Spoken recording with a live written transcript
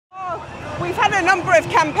we've had a number of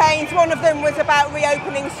campaigns. One of them was about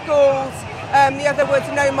reopening schools. The other was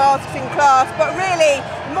no masks in class. But really,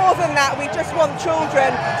 more than that, we just want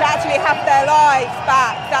children to actually have their lives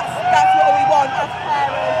back. That's what we want as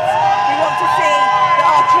parents. We want to see that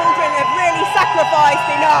our children have really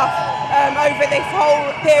sacrificed enough over this whole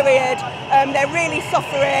period. They're really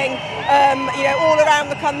suffering, all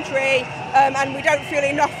around the country. And we don't feel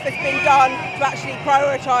enough has been done to actually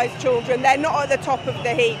prioritise children. They're not at the top of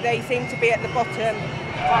the heap, they seem to be at the bottom.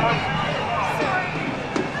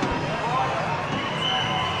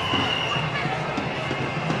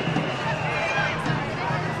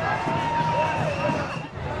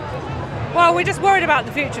 Well, we're just worried about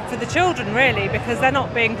the future for the children really, because they're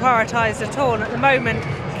not being prioritised at all. And at the moment,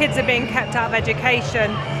 kids are being kept out of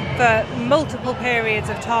education for multiple periods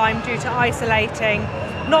of time due to isolating.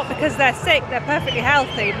 Not because they're sick, they're perfectly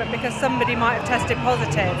healthy, but because somebody might have tested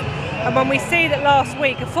positive. And when we see that last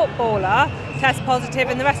week a footballer tests positive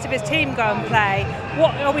and the rest of his team go and play,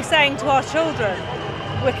 what are we saying to our children?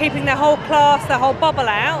 We're keeping their whole class, their whole bubble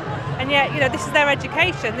out, and yet, this is their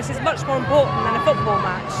education. This is much more important than a football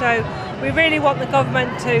match. So we really want the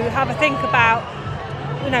government to have a think about,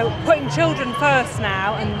 putting children first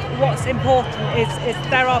now, and what's important is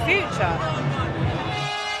they're our future.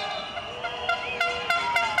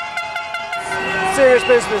 Serious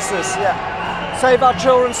business, yeah. Save our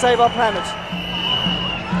children, save our planet.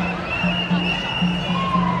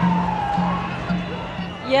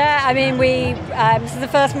 Yeah, I mean, this is the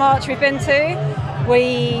first march we've been to.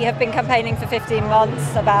 We have been campaigning for 15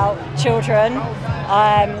 months about children,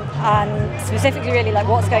 and specifically really like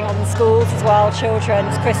what's going on in schools as well. Children,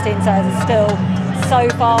 as Christine says, are still so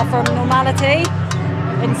far from normality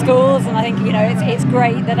in schools, and I think it's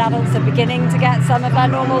great that adults are beginning to get some of their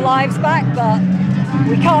normal lives back, but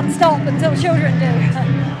we can't stop until children do.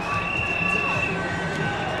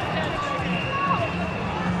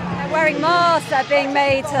 They're wearing masks, they're being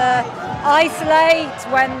made to isolate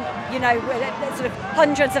when, sort of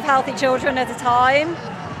hundreds of healthy children at a time.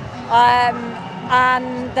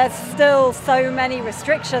 And there's still so many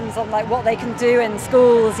restrictions on what they can do in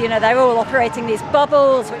schools. They're all operating these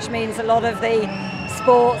bubbles, which means a lot of the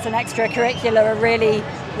sports and extracurricular are really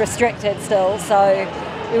restricted still. So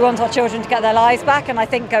we want our children to get their lives back, and I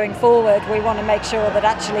think going forward we want to make sure that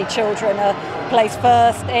actually children are placed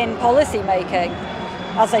first in policy making,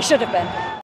 as they should have been.